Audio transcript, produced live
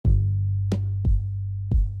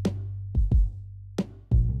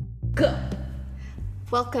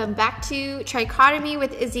Welcome back to Trichotomy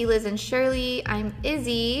with Izzy, Liz, and Shirley. I'm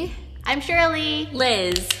Izzy. I'm Shirley.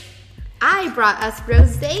 Liz. I brought us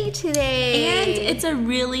rosé today. And it's a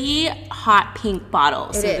really hot pink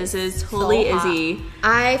bottle. So this is totally so Izzy.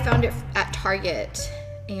 I found it at Target,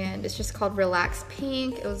 and it's just called Relax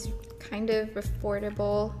Pink. It was kind of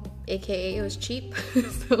affordable, aka it was cheap.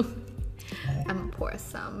 So I'm gonna pour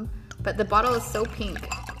some. But the bottle is so pink.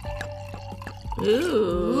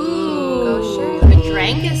 Ooh. Go Shirley. The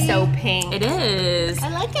drink is so pink. It is. I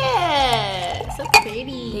like it. So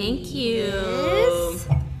pretty. Thank you. Yes.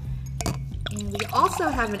 And we also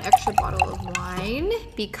have an extra bottle of wine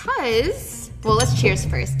because, well, let's cheers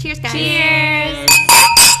first. Cheers, guys. Cheers.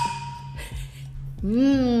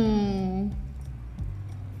 Mmm.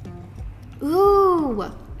 Ooh.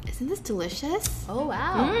 Isn't this delicious? Oh,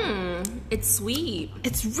 wow. It's sweet.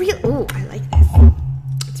 It's real. Ooh, I like this.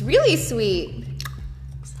 It's really sweet.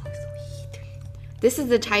 So sweet. This is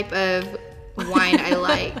the type of wine I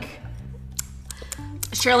like.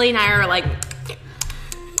 Shirley and I are like,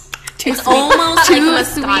 Too it's sweet. almost like Too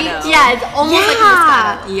Moscato. sweet? Yeah, it's almost like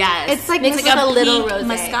Moscato. Yes. It's like Mixed with a little pink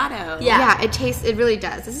rosé. Moscato. Yeah. it really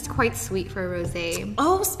does. This is quite sweet for a rosé.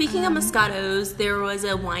 Oh, speaking of Moscatos, there was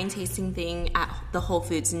a wine tasting thing at the Whole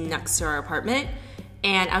Foods next to our apartment.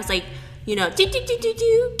 And I was like, you know,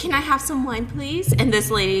 can I have some wine, please? And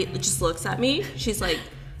this lady just looks at me. She's like,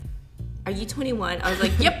 are you 21? I was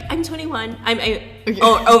like, yep, I'm 21. I'm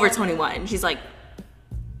over 21. She's like,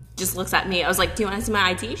 just looks at me. I was like, do you want to see my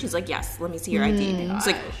ID? She's like, yes, let me see your ID. She's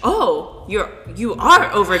like, oh, you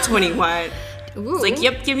are over 21. Ooh. It's like,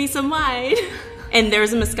 yep, give me some wine. And there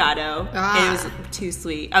was a Moscato, and it was too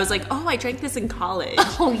sweet. I was like, oh, I drank this in college.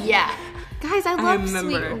 Oh, yeah. Guys, I love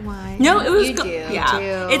sweet wine. No, it was You good. do. Yeah,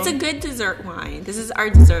 You do. it's a good dessert wine. This is our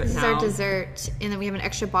dessert This is now. our dessert. And then we have an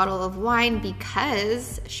extra bottle of wine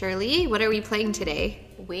because, Shirley, what are we playing today?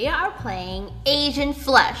 We are playing Asian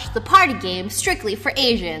Flush, the party game strictly for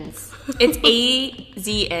Asians. It's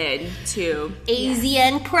AZN too.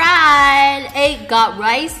 Asian Pride. Hey, got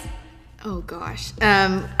rice? Oh gosh.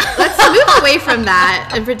 Let's move away from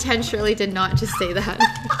that and pretend Shirley did not just say that.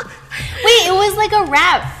 Wait, it was like a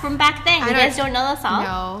rap from back then. You guys don't know the song?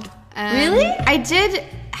 No. Really? I did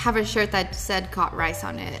have a shirt that said "got rice"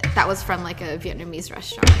 on it. That was from like a Vietnamese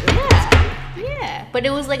restaurant. Yeah. But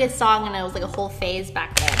it was like a song and it was like a whole phase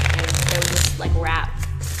back then. And there was just like rap.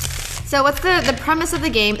 So what's the premise of the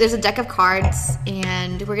game? There's a deck of cards,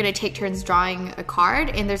 and we're gonna take turns drawing a card,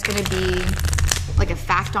 and there's gonna be like a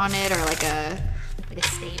fact on it, or like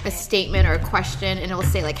a statement or a question, and it will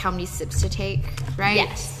say like how many sips to take, right?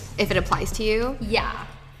 Yes. If it applies to you. Yeah.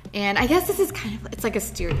 And I guess this is it's like a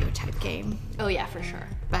stereotype game, Oh yeah, for sure.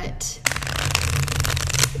 but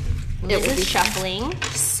Liz is shuffling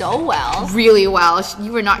so well. really well.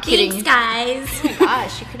 You were not kidding. Thanks, guys. Oh my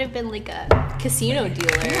gosh, she could have been like a casino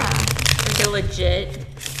dealer. Like a legit.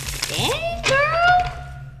 Dang, girl.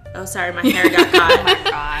 Oh, sorry, my hair got caught. Oh my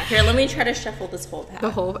gosh. Here, let me try to shuffle this whole pack. The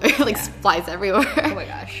whole like flies everywhere. Oh my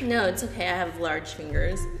gosh. No, it's okay. I have large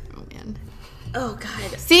fingers. Oh man. Oh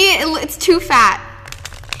God. See, it's too fat.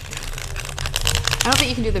 I don't think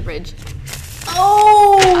you can do the bridge.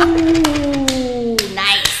 Oh,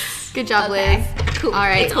 nice. Good job, Okay, Liz. cool. All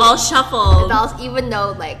right. It's all shuffled. Even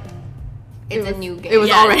though like it's a new game. It was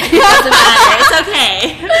Yeah, already. It doesn't matter. It's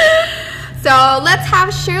okay. So let's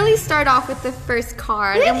have Shirley start off with the first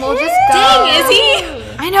card, and we'll just go. Dang, Izzy.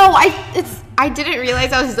 I know. I didn't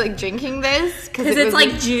realize I was like drinking this because It's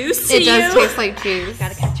like juice to It does you. taste like juice.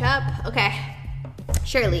 Gotta catch up. Okay.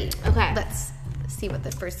 Shirley. Okay. Let's see what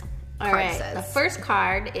the first All card right. says. The first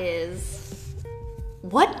card is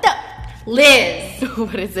what the Liz.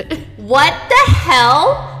 What is it? What the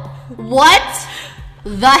hell? What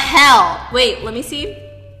the hell? Wait, let me see.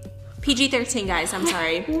 PG-13, guys. I'm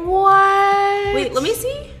sorry. What? Wait, let me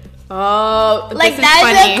see. Oh, Like this is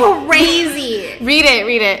that's funny. crazy. Read it.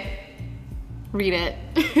 Read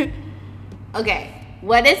it. Okay.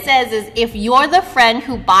 What it says is if you're the friend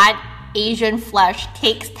who bought Asian Flush,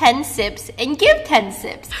 takes 10 sips and give 10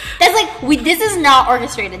 sips. That's like this is not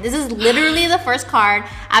orchestrated. This is literally the first card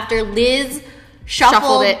after Liz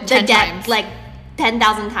shuffled it the 10 deck times. like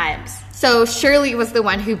 10,000 times. So Shirley was the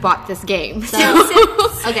one who bought this game. So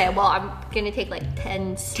Okay, well I'm gonna take like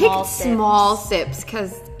 10 take small sips. small sips,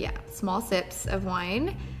 because small sips of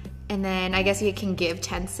wine, and then I guess you can give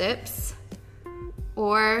 10 sips,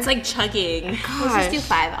 or It's like chugging. Let's just do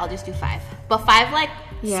 5. I'll just do 5. But 5 like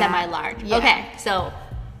Yeah. semi-large. Yeah. Okay, so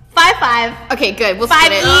 5. okay, good. We'll 5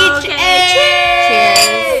 split it. each. Okay,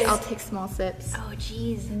 Hey! Cheers. I'll take small sips. Oh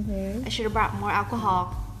jeez. I should have brought more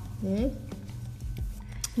alcohol.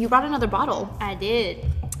 You brought another bottle. I did.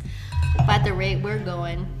 But at the rate we're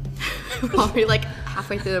going. We're already like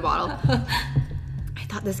halfway through the bottle. I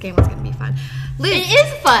thought this game was gonna be fun. Liz, It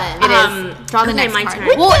is fun. it is. Draw the okay, next my card.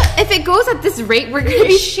 turn. Well, if it goes at this rate, we're gonna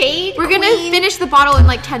be Shade We're gonna Queen. finish the bottle in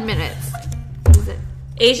like 10 minutes. What is it?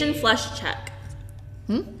 Asian flush check.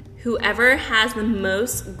 Whoever has the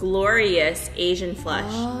most glorious Asian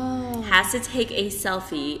flush has to take a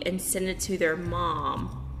selfie and send it to their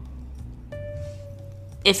mom.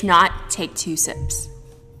 If not, take 2 sips.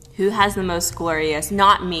 Who has the most glorious?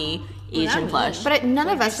 Not me. Asian me. flush. But none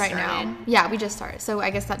of us just right now. started. Yeah, we just started. So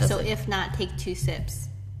I guess that So doesn't. if not, take 2 sips.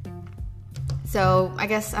 So I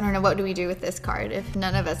guess I don't know what do we do with this card if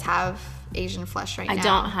none of us have Asian flush right I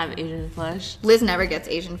now. don't have Asian flush Liz never gets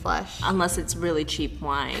Asian flush. unless it's really cheap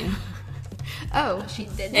wine. Oh, She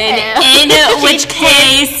did. In which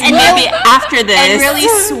case, maybe after this. And really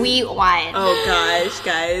sweet wine. Oh gosh,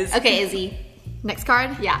 guys. Okay, Izzy. next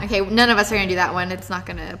card. Yeah. Okay, none of us are gonna do that one. It's not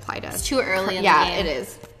gonna apply to us. It's too early in Yeah, the game. it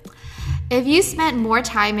is. If you spent more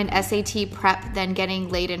time in SAT prep than getting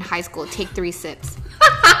laid in high school, take 3 sips.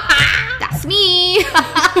 That's me.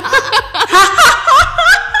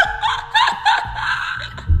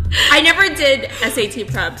 I never did SAT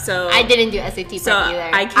prep, so I didn't do SAT prep So either.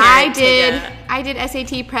 I can't. I did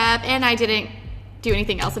SAT prep and I didn't do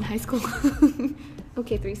anything else in high school.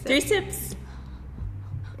 Okay, 3 sips. 3 sips.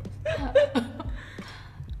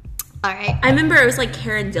 All right. I remember it was like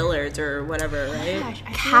Karen Dillard's or whatever, right? Gosh,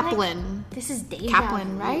 I feel Kaplan. like this is deja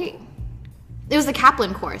Kaplan, vu. right? It was the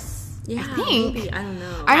Kaplan course. Yeah, I think. maybe. I don't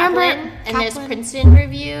know. I remember Kaplan, and there's Kaplan. Princeton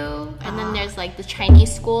review, and then there's like the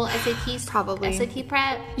Chinese school SAT Probably. SAT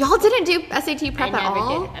prep. Y'all didn't do SAT prep I at never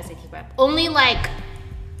all? did SAT prep. Only like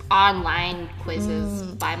online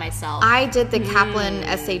quizzes by myself. I did the Kaplan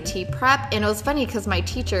SAT prep, and it was funny because my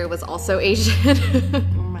teacher was also Asian.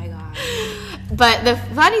 oh my god. But the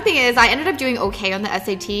funny thing is, I ended up doing okay on the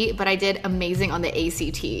SAT, but I did amazing on the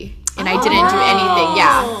ACT, and I didn't do anything.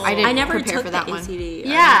 Yeah, I didn't I never prepare took for that the one. ACT.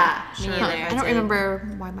 Yeah, I'm me not neither. sure if I don't did.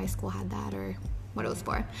 remember why my school had that or what it was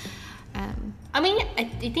for. I mean, I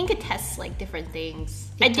think it tests like different things.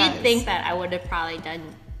 It I did does. think that I would have probably done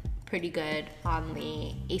pretty good on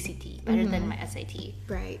the ACT, better than my SAT.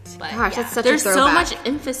 Right. But, Gosh, yeah. that's such There's a so throwback. much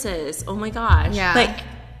emphasis. Oh my gosh. Yeah. Like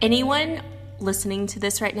anyone listening to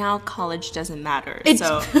this right now, college doesn't matter. It's-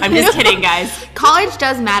 So I'm just kidding, guys. College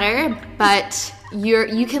does matter, but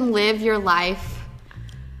you can live your life.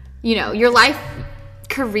 You know, your life,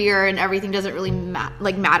 career, and everything doesn't really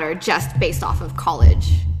matter just based off of college.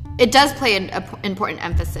 It does play an important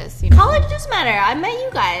emphasis. You know? College does matter. I met you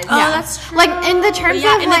guys. Oh, that's true. Like in the terms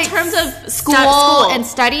Yeah, of in the like terms of school, school. and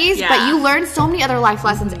studies, Yeah. but you learn so many other life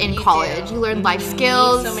lessons in You college. do. You learn life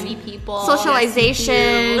skills, So many people.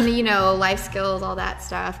 socialization, you know, life skills, all that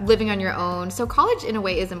stuff. Living on your own. So college, in a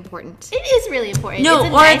way, is important. It is really important. No, It's a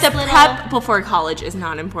or nice the little- prep before college is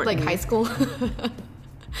not important. Like high school.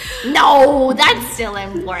 No, that's still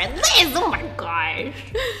important. Liz, oh my gosh.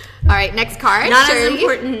 All right, next card. Not Shirley. as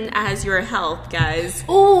important as your health, guys.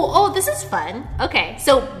 Oh, this is fun. Okay,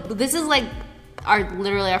 so this is like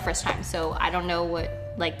literally our first time, so I don't know what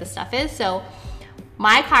like the stuff is. So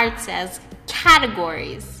my card says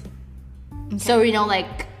categories. So you know,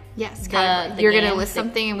 like Yes, the category. You're gonna game, list the-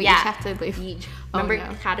 something, and we yeah. each have to leave. Remember Oh,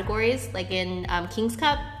 no. categories like in King's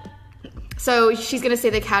Cup? So she's gonna say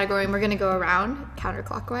the category, and we're gonna go around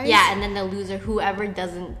counterclockwise. Yeah, and then the loser, whoever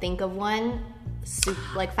doesn't think of one,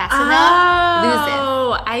 like fast enough, loses.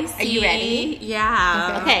 Oh, I see. Are you ready?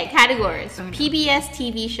 Yeah. Okay, categories. PBS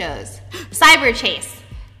TV shows. Cyber Chase.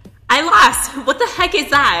 I lost. What the heck is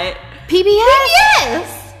that? PBS.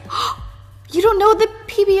 Yes. You don't know the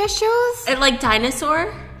PBS shows? It like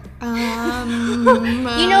dinosaur?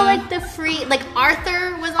 You know, like the free, like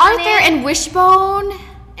Arthur was on Arthur it, and Wishbone.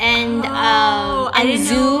 and I and didn't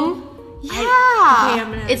Zoom. Yeah. Okay,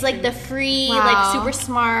 I'm gonna It's like the free, Wow. like super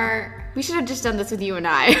smart. We should have just done this with you and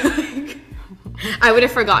I. I would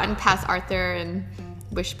have forgotten past Arthur and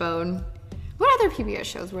Wishbone. What other PBS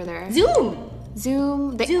shows were there? Zoom,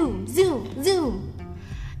 Zoom. Zoom.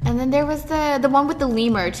 And then there was the one with the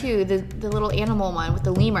lemur too, the little animal one with the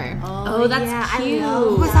lemur. Oh, that's yeah, cute. I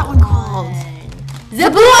love What was that one called?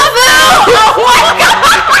 Zabooaboo!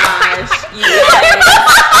 Gosh,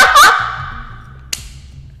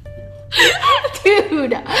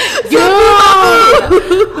 Dude.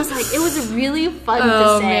 I was like, it was really fun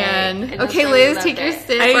Oh to say. man. And Okay, that's why I Liz, loved take your it.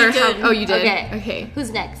 sip. Oh, you or did. oh, you did. Okay. Okay.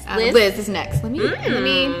 Who's next? Liz is next. Let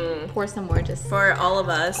me pour some more. Just for all of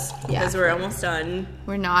us, Yeah. because we're almost done.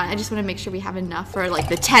 we're not. I just want to make sure we have enough for like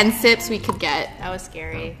the 10 sips we could get. That was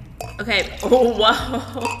scary. Okay. Oh wow.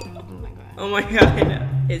 Oh my god. Oh my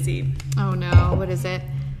god, Izzy. Oh no, what is it?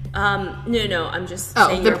 No, I'm just Oh,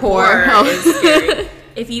 saying the you're poor. poor Oh. is scary.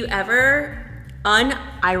 If you ever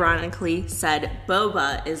unironically said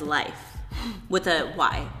boba is life with a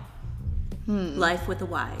Y. Life with a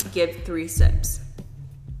Y. Give 3 sips.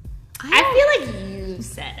 I feel like you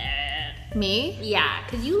said it. Me? Yeah,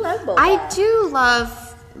 because you love boba. I do love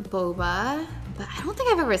boba, but I don't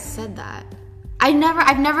think I've ever said that. I've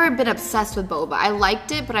never been obsessed with boba. I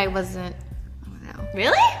liked it, but I wasn't. I don't know.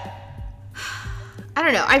 Really? I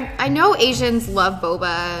don't know. I know Asians love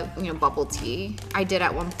boba, bubble tea. I did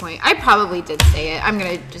at one point. I probably did say it. I'm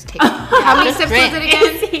gonna just take. How many sips was it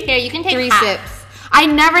again? Here, you can take 3 half. sips. I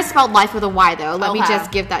never spelled life with a Y though. Let me Okay. just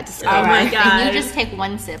give that disclaimer. Oh my God. And you just take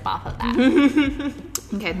 1 sip off of that.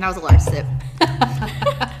 Okay, that was a large sip.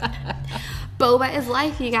 Boba is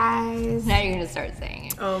life, you guys. Now you're gonna start saying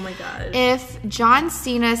it. Oh my god. If John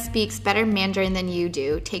Cena speaks better Mandarin than you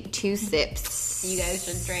do, take 2 sips. You guys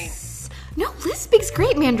should drink. No, Liz speaks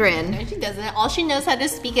great Mandarin. No, she doesn't. All she knows how to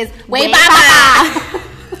speak is Wei "Wei Baba."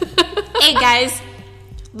 Hey guys,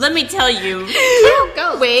 let me tell you,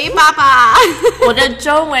 Go. Wei Baba. 我的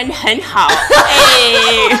中文很好。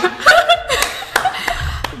Hey.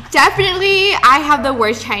 Definitely, I have the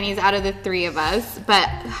worst Chinese out of the 3 of us. But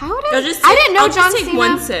how did I'll just I didn't know I'll John just take Cena.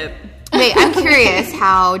 1 sip. Wait, I'm curious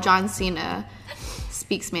how John Cena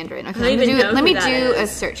speaks Mandarin. Okay, I don't even know let who me that do a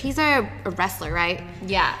is. search. He's a wrestler, right?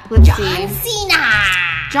 Yeah. Let's John see. Cena.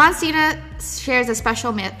 John Cena shares a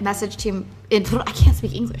special message to. I can't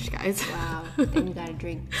speak English, guys. Wow. Then you gotta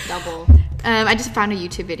drink double. I just found a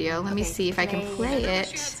YouTube video. Let me Okay, see if I can play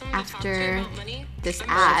it after this An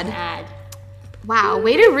ad. ad. Wow,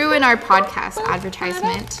 way to ruin our podcast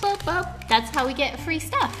advertisement. That's how we get free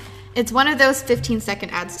stuff. It's one of those 15-second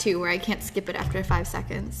ads too, where I can't skip it after 5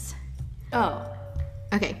 seconds. Oh.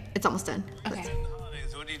 Okay, it's almost done. Okay.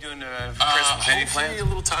 What are you doing for Christmas? Any Hopefully plans? a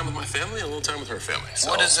little time with my family, and a little time with her family. So,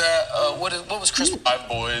 What was Christmas? 5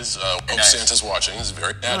 boys. Hope Nice. Santa's watching. He's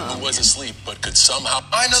very bad. Who was asleep, but could somehow.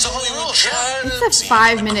 I know the whole rules, yeah. It's a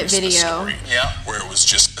 5-minute video. Yeah. Where it was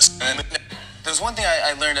just. There's one thing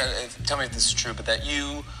I learned, tell me if this is true, but that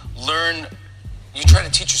you try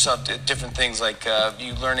to teach yourself different things, like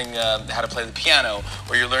you learning how to play the piano,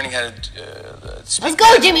 or you're learning how to speak. Let's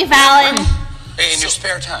go, Jimmy Fallon. In your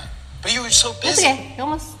spare time. But you were so It's busy. okay. You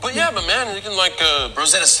almost. But yeah, but man, you can like.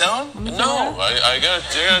 Rosetta Stone? No, I got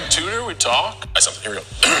a tutor. We talk. Here we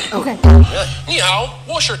go. Okay. Really? 你好，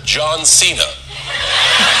我是 John Cena。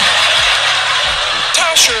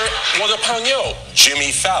他是我的朋友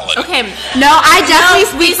Jimmy Fallon。 Okay. No, I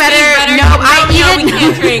definitely we speak better. No, No, I we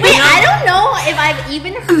can't drink. Wait, No. I don't know if I've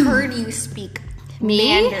even heard you speak Me?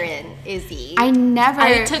 Mandarin, Izzy. I never.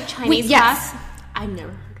 I took Chinese Wait, yes. class. I've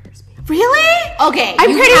never heard her speak. Really? Okay, I'm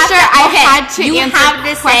you pretty have sure to- I okay, had to you answer have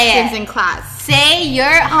to say questions it. in class. Say your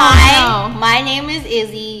hi. no. My name is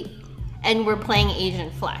Izzy, and we're playing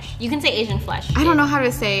Asian Flush. You can say Asian Flush. I don't know how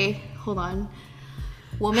to say. Hold on.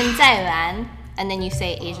 我们在玩, and then you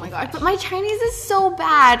say Asian Oh my Flush. god, but my Chinese is so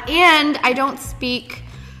bad, and I don't speak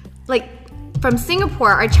like from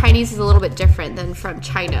Singapore. Our Chinese is a little bit different than from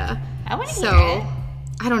China. I wanna so hear it.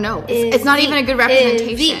 I don't know. It's not even a good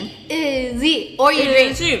representation. Izzy. Or you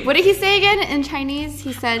drink. What did he say again in Chinese?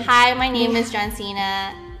 He said, Hi, my name is John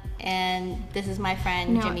Cena, and this is my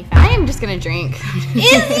friend No, Jimmy I Fallon. am just gonna drink. Izzy!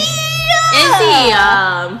 Izzy,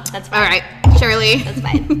 That's fine. All right, Shirley. That's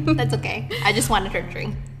fine. That's okay. I just wanted her to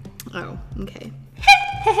drink. Oh, okay.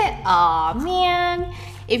 Aw, man.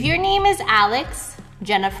 If your name is Alex,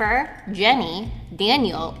 Jennifer, Jenny,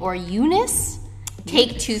 Daniel, or Eunice,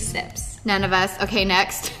 take 2 sips. None of us. Okay,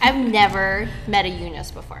 next. I've never met a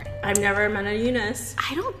Eunice before. I've never met a Eunice.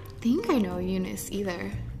 I don't think I know Eunice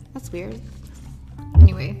either. That's weird.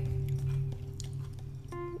 Anyway.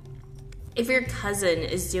 If your cousin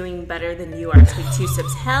is doing better than you are, take 2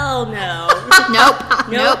 sips. Hell no.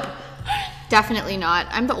 Nope. Definitely not.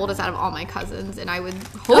 I'm the oldest out of all my cousins, and I would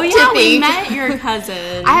hope Oh yeah, to we think. met your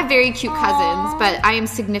cousin. I have very cute cousins, but I am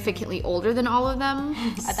significantly older than all of them.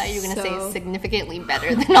 I thought you were going to So- say significantly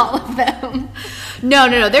better than all of them.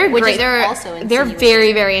 No. They're Which great. is They're also they're insinuating.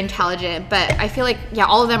 very, very intelligent. But I feel like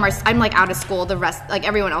all of them are. I'm like out of school. The rest, like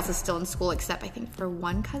everyone else, is still in school except I think for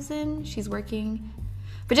one cousin, she's working.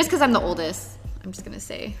 But just because I'm the oldest, I'm just gonna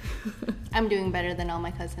say. I'm doing better than all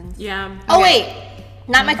my cousins. Yeah. Oh, wait.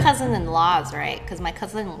 Not my cousin-in-laws, right? Because my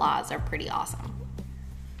cousin-in-laws are pretty awesome.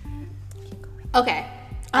 Okay.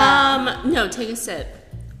 No, take a sip.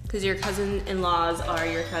 Because your cousin-in-laws are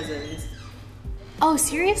your cousins. Oh,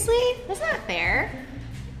 seriously? That's not fair.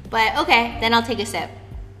 But okay, then I'll take a sip.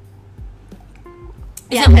 Is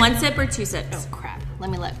Yeah, it but- 1 sip or 2 sips? Oh, crap. Let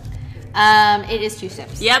me look. It is 2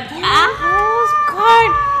 sips. Yep. Oh,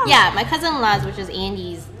 God. Yeah, my cousin-in-laws, which is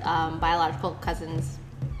Andy's biological cousins,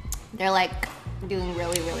 they're like doing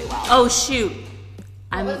really, really well. Oh shoot.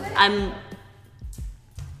 I'm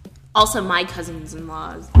also my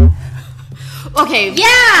cousins-in-laws. Okay.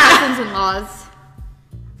 Yeah! Cousins-in-laws.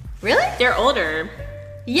 Really? They're older.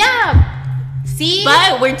 Yeah. See?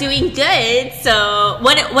 But we're doing good, so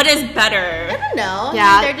what is better? I don't know.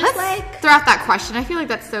 Yeah. They're just let's like... throw out that question. I feel like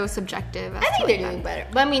that's so subjective. I think they're doing better.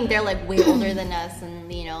 But I mean, they're like way older than us,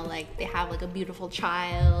 and you know, like they have like a beautiful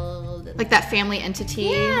child. And Like that family entity.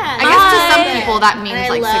 yeah. I guess to some nice. people that means And I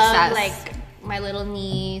like love, success. like my little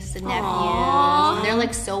niece and nephews. Aww. And they're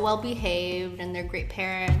like so well behaved, and they're great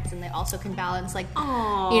parents, and they also can balance like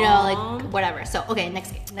Aww. you know, like whatever. So okay,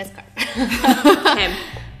 next game, next card. Okay.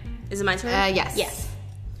 Is it my turn? Yes. Yes.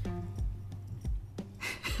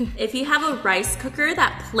 If you have a rice cooker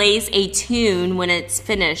that plays a tune when it's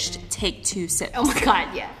finished, take 2 sips. Oh my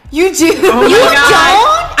god, yeah. You do. Oh You my God.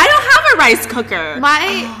 don't? I don't have a rice cooker.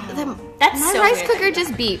 That's my so rice weird. cooker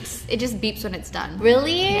just beeps. It just beeps when it's done.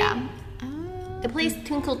 Really? Yeah. It plays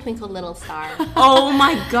Twinkle Twinkle Little Star. Oh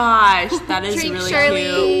my gosh, that is Drink really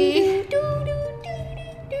Shirley. cute.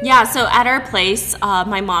 Yeah, so at our place,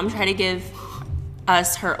 my mom tried to give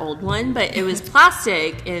us her old one, but it was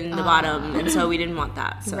plastic in the bottom, and so we didn't want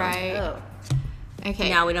that. So Right. Oh, Okay.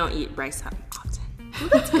 now we don't eat rice that often.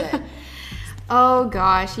 that's good. Oh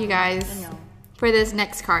gosh, you guys. I know. For this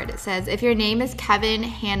next card, it says, if your name is Kevin,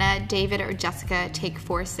 Hannah, David, or Jessica, take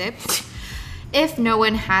 4 sips. If no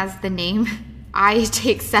one has the name, I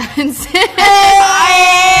take 7 sips.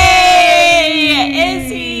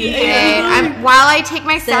 Izzy! Okay, while I take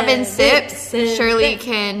my 7 sips, Sips. Shirley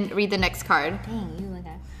can read the next card. Dang, you like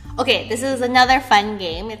that. Okay, this is another fun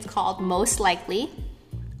game. It's called Most Likely.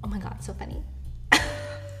 Oh my god, so funny.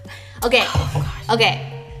 Okay,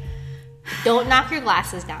 okay. Don't knock your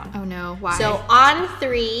glasses down. Oh no, why? So on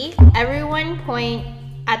 3, everyone point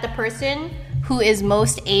at the person who is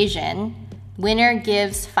most Asian. Winner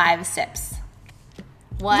gives 5 sips.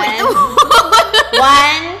 1,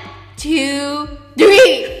 2,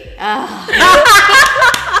 3.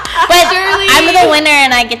 But I'm the winner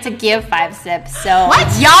and I get to give 5 sips. So What?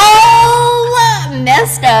 y'all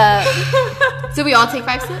messed up. So we all take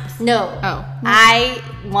 5 sips? No. Oh. I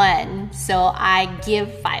won, so I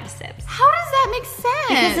give 5 sips. How does that make sense?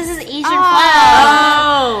 Because this is Asian flag.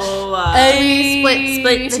 Oh!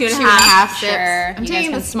 Split the two and a 2.5 half sips. Sure, I'm you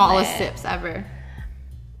taking guys the can smallest split. sips ever.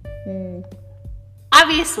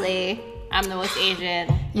 Obviously, I'm the most Asian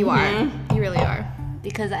You are. You really are.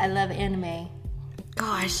 because I love anime.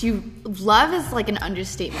 Gosh, love is like an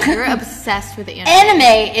understatement. You're obsessed with anime.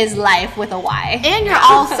 Anime is life with a Y. And you're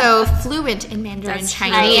also fluent in Mandarin That's true.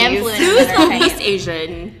 Chinese. I am fluent in Who's the Mandarin least Chinese.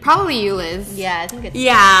 Asian? Probably you, Liz. Yeah, I think it's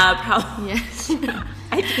Yeah, probably. Yes.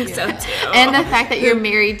 I think so too. And the fact that you're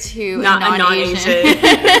married to not a a non-Asian.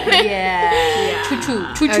 non-Asian. yeah. Choo choo.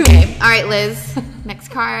 Okay. All right, Liz. Next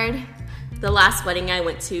card. The last wedding I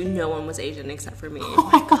went to, no one was Asian except for me. Oh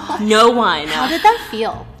my god. No one. How did that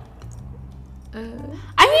feel? I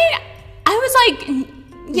mean, I was like,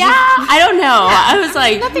 yeah, I don't know. I was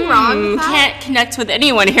like, Nothing wrong with that. Can't connect with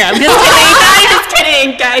anyone here. I'm just kidding. I'm just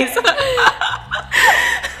kidding, guys.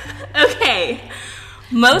 Okay.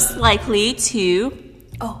 Most likely to.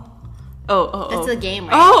 Oh. That's a game,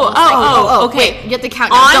 right? Okay. Wait, you have to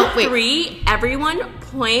count down. On Don't wait. 3, everyone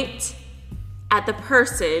point at the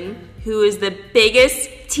person who is the biggest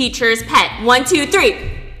teacher's pet. 1, 2, 3.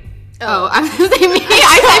 Oh, I was gonna say me.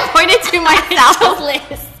 I pointed to myself.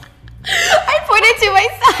 Liz. I pointed to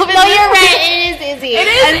myself. No, you're right. It is Izzy. It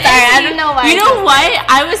is. I'm sorry. I Izzy. don't know why. You know what?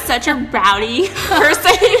 I was such a rowdy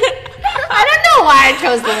person. I don't know why I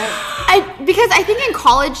chose this. Because I think in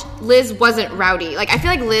college Liz wasn't rowdy. Like I feel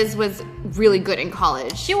like Liz was really good in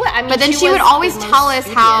college. She would. I mean, But then she was would always the tell most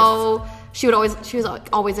us how she was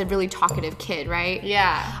always a really talkative kid, right?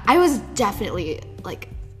 Yeah. I was definitely like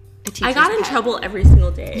a teacher's I got in pet. trouble every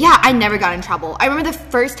single day. Yeah, I never got in trouble. I remember the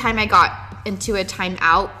first time I got into a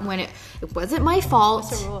timeout when it wasn't my fault.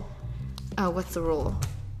 What's the rule? Oh, what's the rule?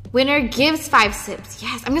 Winner gives 5 sips.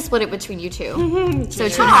 Yes, I'm gonna split it between you two. So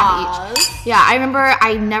 2.5 each. Yeah, I remember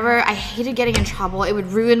I hated getting in trouble. It would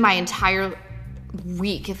ruin my entire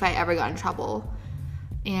week if I ever got in trouble.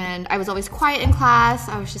 And I was always quiet in class.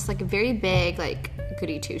 I was just like a very big, like,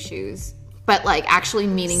 goody two shoes. But like actually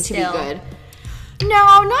meaning Still. to be good.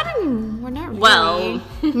 No, we're not really. Well.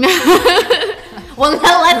 Well,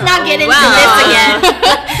 let's not get into Well. this again.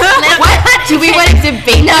 What? Do we want to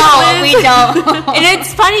debate No, this? we don't. And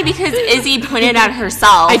it's funny because Izzy pointed at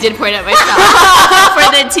herself I did point at myself. for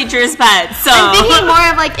the teacher's pet. So I'm thinking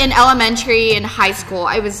more of like in elementary and high school.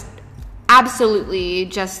 I absolutely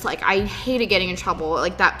just like, I hated getting in trouble.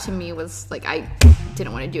 Like that to me was like, I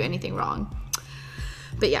didn't want to do anything wrong.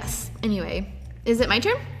 But yes, anyway, is it my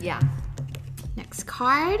turn? Yeah. Next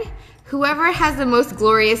card. Whoever has the most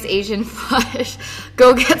glorious Asian flush,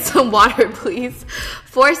 go get some water, please.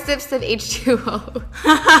 4 sips of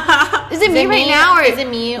H2O. Is it me right now, or is it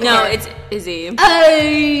me? No, or- it's Izzy.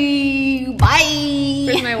 Oh, bye.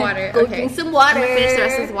 Where's my water? Go Okay. drink some water. I'm gonna finish the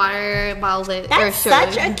rest of this water while it. That's or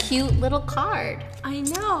such should. a cute little card. I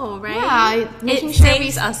know, right? Yeah, making it sure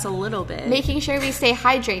saves we- us a little bit. Making sure we stay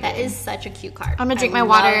hydrated. That is such a cute card. I'm gonna drink I my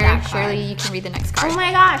love water. that card. Shirley, you can read the next card. Oh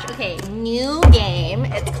my gosh. Okay, new game.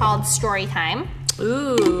 It's called Story Time.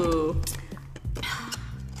 Ooh.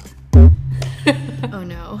 Oh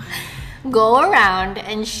no. Go around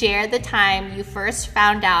and share the time you first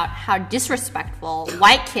found out how disrespectful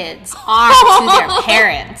white kids are to their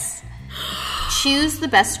parents. Choose the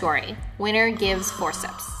best story. Winner gives 4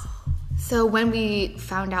 sips. So when we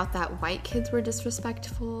found out that white kids were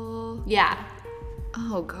disrespectful, Yeah.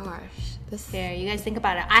 oh gosh, this. Here, you guys think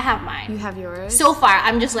about it. I have mine. You have yours. So far,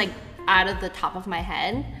 I'm just like out of the top of my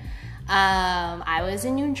head. I was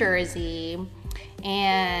in New Jersey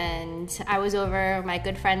and I was over my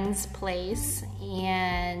good friend's place,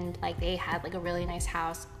 and like they had like a really nice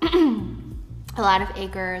house, a lot of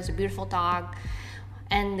acres, a beautiful dog,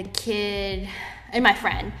 and the kid and my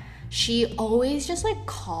friend, she always just like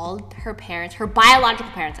called her parents, her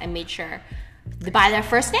biological parents, I made sure, by their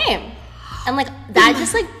first name. And like that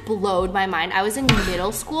just like blowed my mind. I was in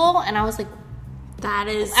middle school and I was like,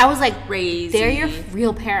 I was like, crazy. they're your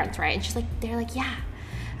real parents, right? And she's like, they're like, yeah.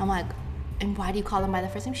 I'm like, and why do you call them by the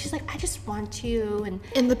first name? She's like, I just want to.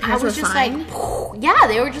 And the parents I was were just fine? like, yeah,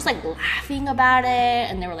 they were just like laughing about it,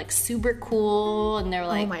 and they were like super cool, and they were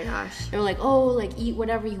like, Oh my gosh. they were like, oh, like eat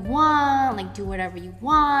whatever you want, like do whatever you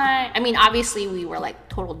want. I mean, obviously we were like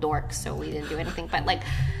total dorks, so we didn't do anything, but like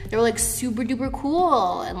they were like super duper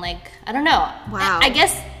cool, and like I don't know. Wow. I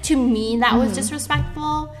guess to me that was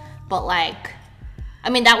disrespectful, but like, I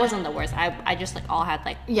mean, that wasn't the worst. I just like all had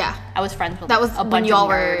like, Yeah. I was friends with That was a bunch when y'all of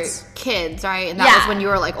were nerds. kids, right? And that Yeah. was when you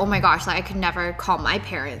were like, oh my gosh, like I could never call my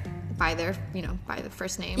parent by their, by the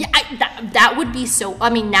first name. Yeah, that would be so. I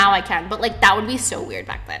mean, now I can, but like that would be so weird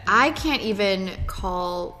back then. I can't even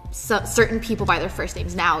call certain people by their first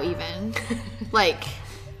names now, even. Like,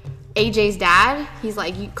 AJ's dad, he's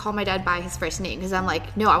like, you call my dad by his first name. Because I'm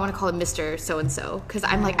like, no, I want to call him Mr. So-and-so. Because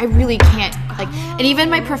I'm like, I really can't. Like, and even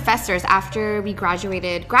my professors, after we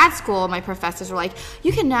graduated grad school, my professors were like,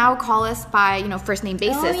 you can now call us by, first name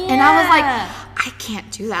basis. And I was like, I can't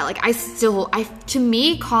do that. Like, to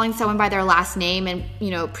me, calling someone by their last name and,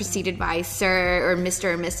 preceded by sir or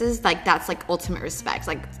Mr. or Mrs., like, that's like ultimate respect.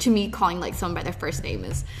 Like, to me, calling like someone by their first name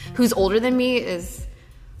who's older than me is,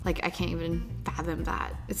 like, I can't even fathom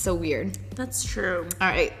that. It's so weird. That's true. All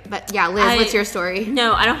right. But yeah, Liz, what's your story?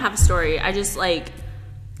 No, I don't have a story. I just like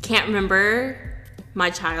can't remember my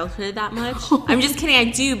childhood that much. I'm just kidding. I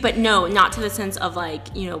do, but no, not to the sense of like,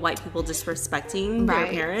 white people disrespecting their Right.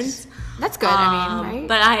 parents. That's good, I mean, right?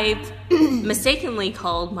 But I've mistakenly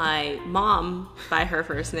called my mom by her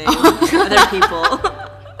first name to other people.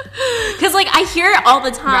 Because, like, I hear it all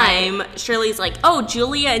the time. Shirley's like, oh,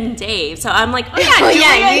 Julia and Dave. So I'm like, oh, yeah, Julia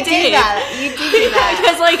and you Dave. do that. You do that.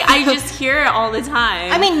 Because, like, I just hear it all the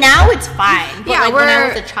time. I mean, now it's fine. But like when I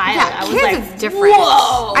was a child, I was kids like, it's different.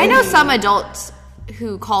 whoa. I know some adults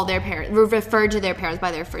who call their parents, refer to their parents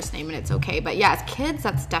by their first name, and it's okay. But yeah, as kids,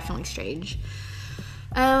 that's definitely strange.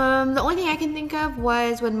 The only thing I can think of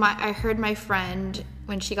was when I heard my friend,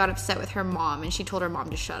 when she got upset with her mom, and she told her mom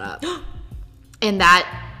to shut up. And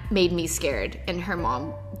that made me scared, and her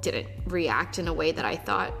mom didn't react in a way that I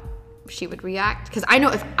thought she would react. Because I know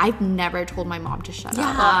if I've never told my mom to shut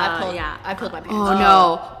up. I told my parents. Oh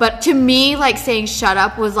no. But to me, like, saying shut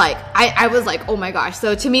up was like, I was like, oh my gosh.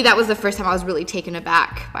 So to me, that was the first time I was really taken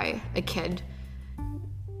aback by a kid,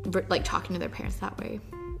 like, talking to their parents that way.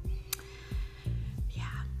 Yeah.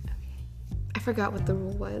 I forgot what the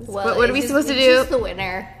rule was. Well, what are we supposed to do? Choose the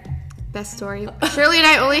winner. Best story. Shirley and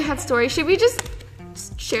I only had stories. Should we just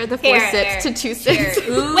share the 4 sips to 2 sips? Wait,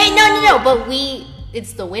 no. But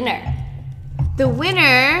it's the winner. The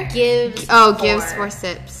winner Gives. gives 4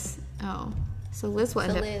 sips. Oh. So Liz will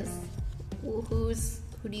end So up Liz,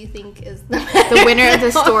 who do you think is the winner of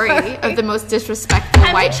the story of the most disrespectful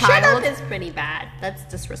white child. Shut up is pretty bad. That's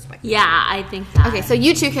disrespectful. Yeah, I think that. Okay, so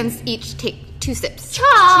you two can each take 2 sips. Cheers.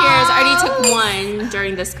 I already took one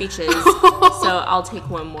during the speeches, so I'll take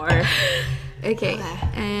one more. Okay.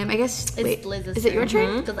 I guess. It's wait, Liz's is it your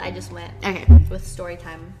turn? Because I just went Okay. with story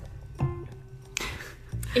time.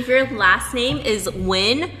 If your last name is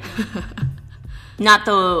Win, not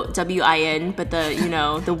the WIN, but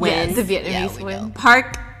the the win. the Vietnamese win.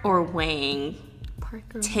 Park or Wang,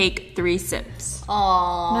 Parker. take 3 sips.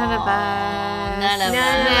 Oh, None of us. None of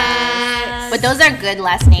Yes. us. But those are good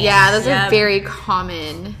last names. Yeah, those Yep. are very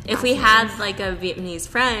common. If we had like a Vietnamese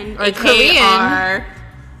friend, Or aka Korean.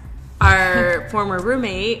 our former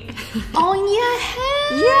roommate, Oh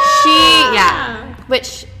yeah.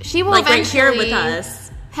 Which she will like right eventually here with us.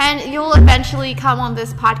 Hen, you'll eventually come on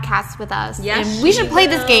this podcast with us. Yes, and we she should play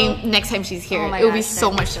this will. game next time she's here. Oh my It will be gosh, so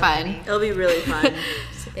that'd be much so fun. funny. It'll be really fun.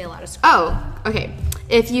 Should be a lot of school. Oh, okay.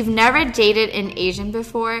 If you've never dated an Asian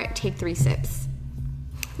before, take 3 sips.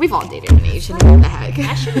 We've all dated an Asian. What the heck?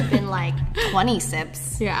 That should have been like 20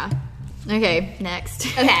 sips. Yeah. Okay, next.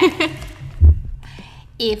 Okay.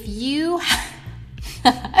 If you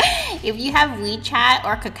have WeChat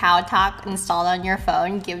or Kakao Talk installed on your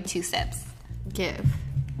phone, give 2 sips. Give.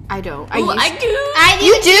 I don't. Oh, I do.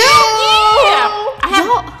 You do?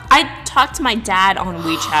 I talked to my dad on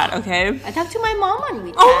WeChat. Okay. I talked to my mom on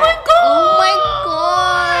WeChat. Oh my Oh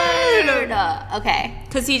my god. Okay.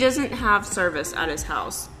 Because he doesn't have service at his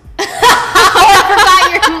house. I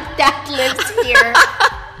forgot your dad lives here.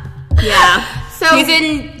 Yeah. So He's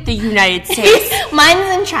in the United States. Mine's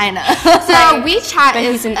in China. So WeChat But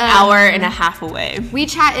is he's an hour and a half away.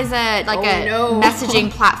 WeChat is a no. messaging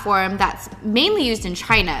platform that's mainly used in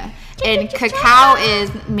China, and Kakao is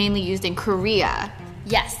mainly used in Korea.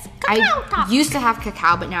 Yes. I used to have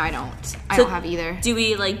Kakao, but now I don't. I So don't have either. Do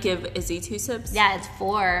we like give Izzy 2 sips? Yeah, it's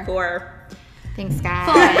 4. 4. Thanks, guys.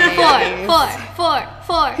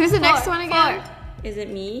 Four. Who's the next one again? Is it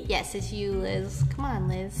me? Yes, it's you, Liz. Come on,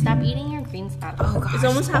 Liz. Stop eating your green stuff. Oh gosh. It's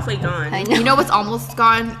almost halfway gone. I know. You know what's almost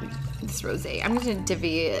gone? This rosé. I'm gonna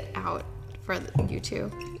divvy it out for you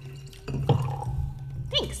two.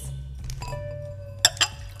 Thanks.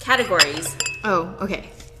 Categories. Oh,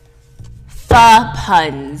 okay. The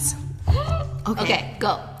puns. Okay,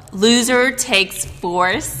 go. Loser takes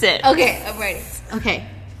 4 sips. Okay, I'm ready. Okay.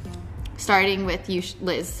 Starting with you,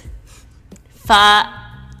 Liz.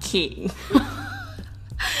 Fucking.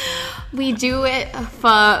 We do it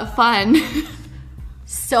for fun.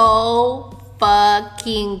 So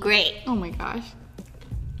fucking great. Oh my gosh.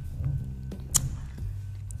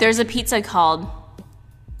 There's a pizza called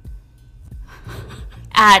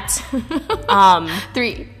at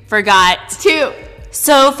 3, forgot 2.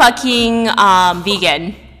 so fucking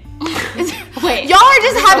vegan. Wait. Y'all are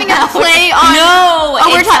just having a play on. No, Oh,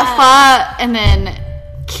 we're it's talking pho and then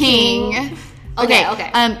king. Okay.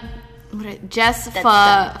 Just That's for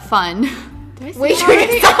done. fun. Wait, you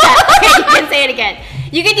can stop that. Okay, you can say it again.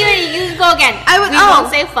 You can do it. You can go again. We won't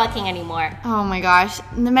say fucking anymore. Oh my gosh.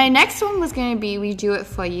 My next one was going to be we do it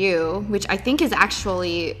for you, which I think is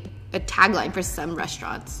actually a tagline for some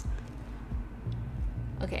restaurants.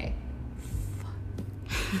 Okay.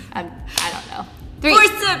 I don't know. 3, 4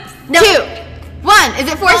 sips. 2, 1. Is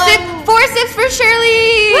it 4 sips? 4 sips for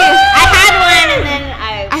Shirley. I had one and then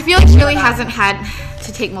I feel like Shirley hasn't had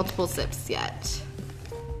to take multiple sips yet.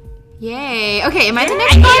 Yay. Okay, am I the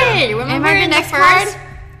next I card? did. Remember Am I the in next the card?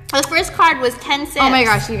 The first card was 10 sips. Oh my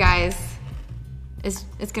gosh, you guys. It's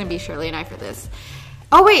going to be Shirley and I for this.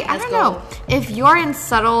 Oh wait, I Let's don't go. know. If you're in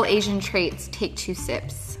subtle Asian traits, take 2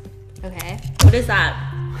 sips. Okay. What is that?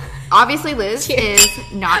 Obviously Liz is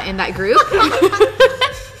not in that group.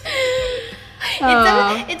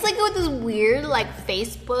 It's like with this weird like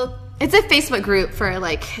Facebook. It's a Facebook group for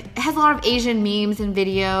like, it has a lot of Asian memes and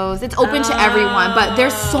videos. It's open to everyone, but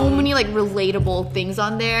there's so many like relatable things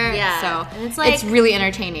on there. Yeah. So And it's it's like- really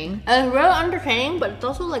entertaining. It's real entertaining, but it's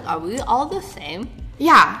also like, are we all the same?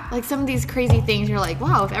 Yeah. Like some of these crazy things, you're like,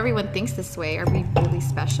 wow, if everyone thinks this way, are we really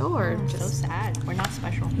special or So just. sad. We're not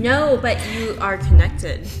special. No, but you are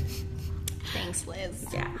connected. Thanks, Liz.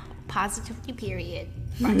 Yeah. Positivity period.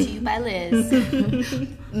 Brought to you by Liz. Oh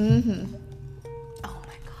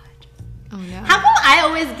my god. Oh no. How come I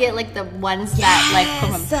always get like the ones that like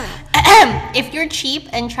from if you're cheap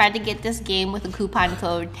and tried to get this game with a coupon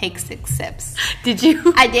code, take 6 sips. Did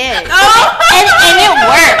you? I did. And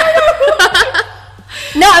it worked.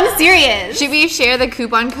 No, I'm serious. Should we share the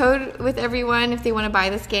coupon code with everyone if they want to buy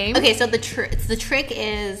this game? Okay, so the trick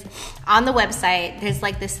is on the website. There's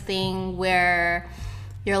like this thing where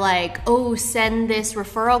you're like, oh, send this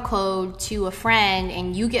referral code to a friend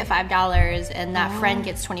and you get $5 and that friend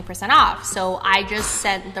gets 20% off. So I just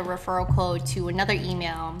sent the referral code to another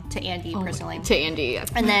email to Andy personally. To Andy, yes.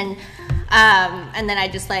 And then I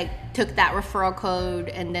just like took that referral code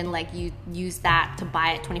and then like you use that to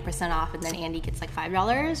buy it 20% off, and then Andy gets like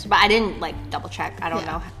 $5. But I didn't like double check. I don't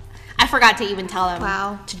know. I forgot to even tell them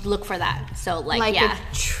Wow. to look for that. So Like yeah.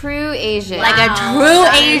 a true Asian. Like a true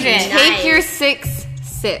Asian. Take your 6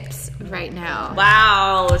 sips right now.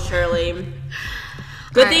 Wow, Shirley.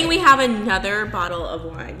 Good All thing right. we have another bottle of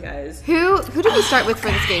wine, guys. Who did we start with for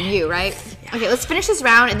this game? You, right? Okay, let's finish this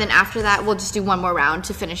round, and then after that, we'll just do one more round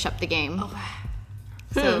to finish up the game.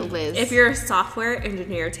 So, Liz. If you're a software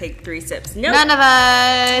engineer, take 3 sips. Nope. None of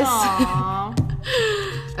us. Aw.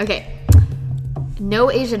 Okay.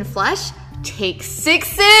 No Asian flesh. Take 6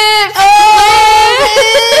 sips.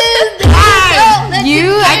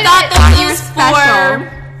 I thought you were this special was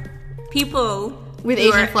for people with who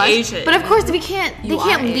Asian are flesh. Asian. But of course, they can't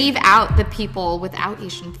are leave out the people without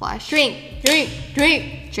Asian flesh. Drink. Drink.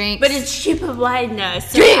 But it's cheaper wine now,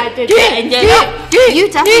 so Drink, I did drink, that. And then- you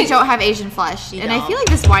definitely don't have Asian flesh. And I don't. feel like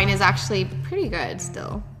this wine is actually pretty good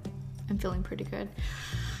still. I'm feeling pretty good.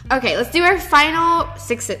 Okay, let's do our final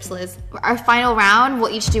 6 sips, Liz. Our final round. We'll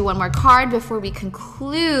each do one more card before we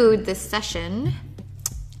conclude this session.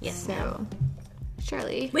 Yes, So,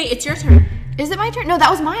 Shirley. Wait, it's your turn. Is it my turn? No, that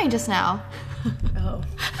was mine just now. Oh.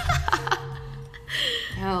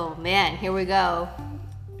 Oh man, here we go.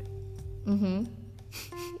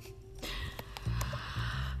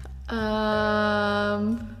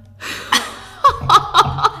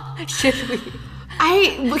 Should we?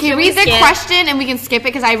 Okay, read the skip? question and we can skip it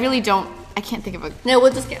because I really don't. I can't think of a. No,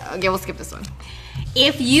 we'll just get. Okay, we'll skip this one.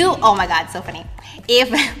 If you, oh my God, so funny.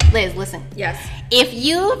 If Liz, listen. Yes. If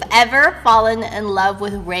you've ever fallen in love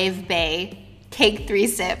with Rave Bay, take 3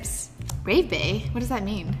 sips. Rave Bay? What does that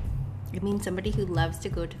mean? It means somebody who loves to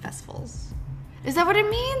go to festivals. Is that what it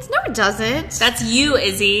means? No, it doesn't. That's you,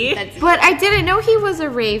 Izzy. But I didn't know he was a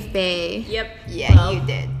rave bay. Yep. Yeah, Well, you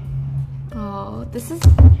did. Oh,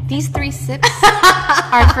 these 3 sips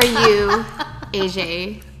are for you,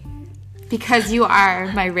 AJ, because you are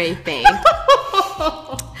my rave bay.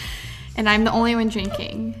 And I'm the only one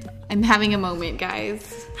drinking. I'm having a moment,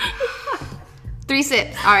 guys. 3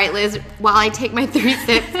 sips. All right, Liz, while I take my 3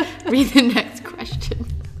 sips, read the next question.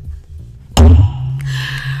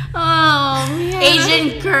 Oh, man.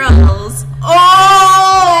 Asian girls.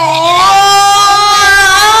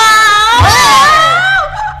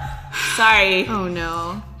 Sorry. Oh,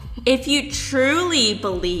 no. If you truly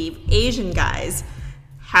believe Asian guys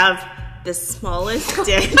have the smallest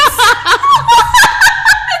dicks,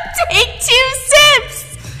 take 2 sips.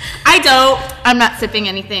 I don't. I'm not sipping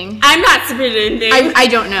anything. I'm not sipping anything. I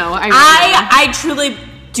don't know. I really don't. I truly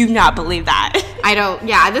do not believe that. I don't.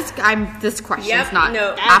 Yeah, this question's Yep, not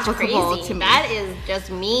no, that's applicable Crazy. to me. That is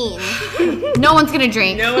just mean. No one's gonna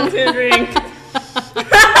drink. No one's gonna drink.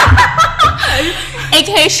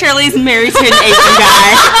 AKA Shirley's married to an Asian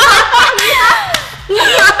guy. You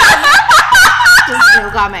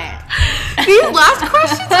got me. These last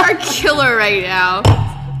questions are killer right now.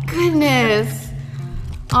 Goodness.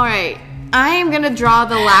 All right, I am gonna draw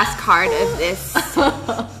the last card of this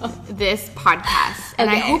podcast, and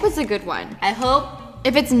I Okay. hope it's a good one. I hope.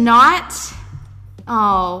 If it's not,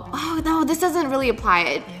 oh no, this doesn't really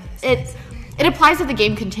apply. It applies if the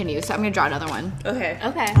game continues. So I'm gonna draw another one. Okay.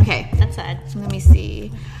 Okay. Okay. That's sad. Let me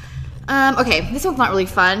see. Okay, this one's not really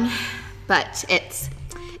fun, but it's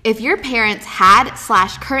if your parents had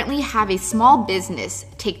 / currently have a small business,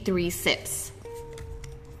 take 3 sips.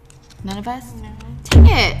 None of us? No. Dang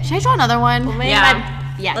it. Should I draw another one?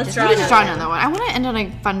 Yeah. Yeah. Let's just draw Let me just draw another. another one. I want to end on a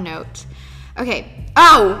fun note. Okay.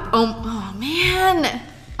 Oh man.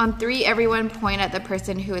 On 3, everyone point at the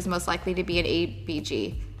person who is most likely to be an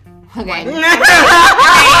ABG. Okay.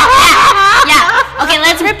 Yeah. Okay,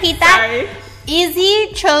 let's repeat that. Sorry.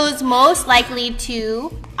 Izzy chose most likely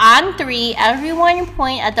to. On 3, everyone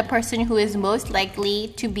point at the person who is most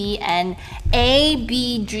likely to be an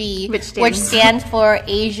ABG, Which stands- for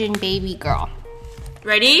Asian baby girl.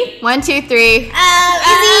 Ready? 1, 2, 3.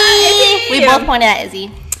 Izzy! We both pointed at Izzy.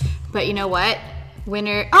 But you know what?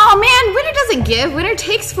 Winner. Oh man, winner doesn't give. Winner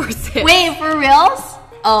takes 4 sips. Wait, for reals?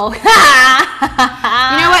 Oh.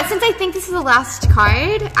 You know what? Since I think this is the last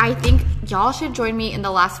card, I think y'all should join me in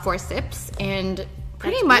the last 4 sips. And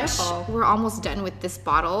pretty much beautiful. we're almost done with this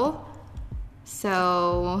bottle.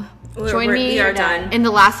 So We are done. in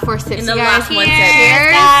the last 4 sips. In the you guys. last 1 sip.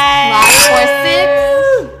 Cheers. guys. Last 4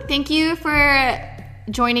 sips. Thank you for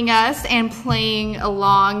joining us and playing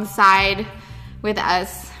alongside with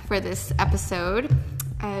us for this episode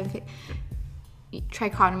of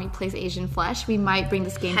Trichotomy Plays Asian Flesh. We might bring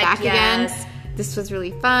this game Heck back yes. again. This was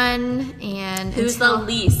really fun. And Who's the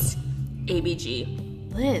least ABG?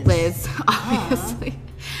 Liz, obviously.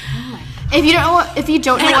 If you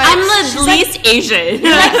don't know And what I'm the least Asian.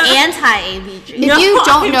 Like anti-ABG. if you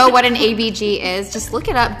don't know what an ABG is, just look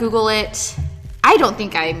it up, Google it, I don't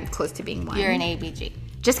think I'm close to being one. You're an ABG.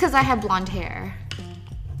 Just because I have blonde hair.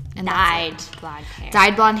 And Dyed blonde hair.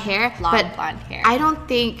 Dyed blonde hair. Blonde but blonde hair. I don't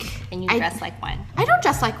think... And you dress like one. I don't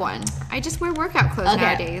dress like one. I just wear workout clothes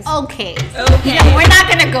nowadays. Okay. We're not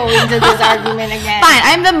going to go into this argument again. Fine,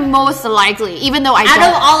 I'm the most likely, even though I Out don't.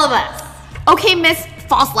 of all of us. Okay, Miss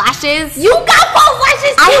False Lashes. You got false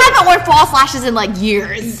lashes too. I haven't worn false lashes in like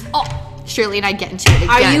years. Oh, Shirley and I get into it again.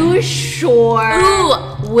 Are you sure?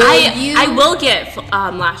 Ooh, I will get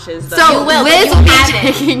lashes. Though. So You will, but Liz you will be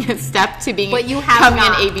haven't. taking a step to being But you have becoming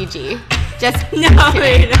not. an ABG. Just no.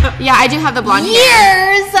 yeah, I do have the blonde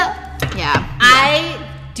hair. Years. Yeah. I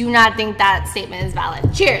do not think that statement is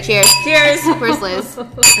valid. Cheers. Cheers. Cheers. Where's Liz?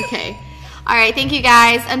 Okay. All right. Thank you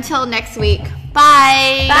guys. Until next week.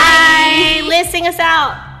 Bye. Bye. Liz, sing us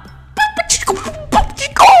out.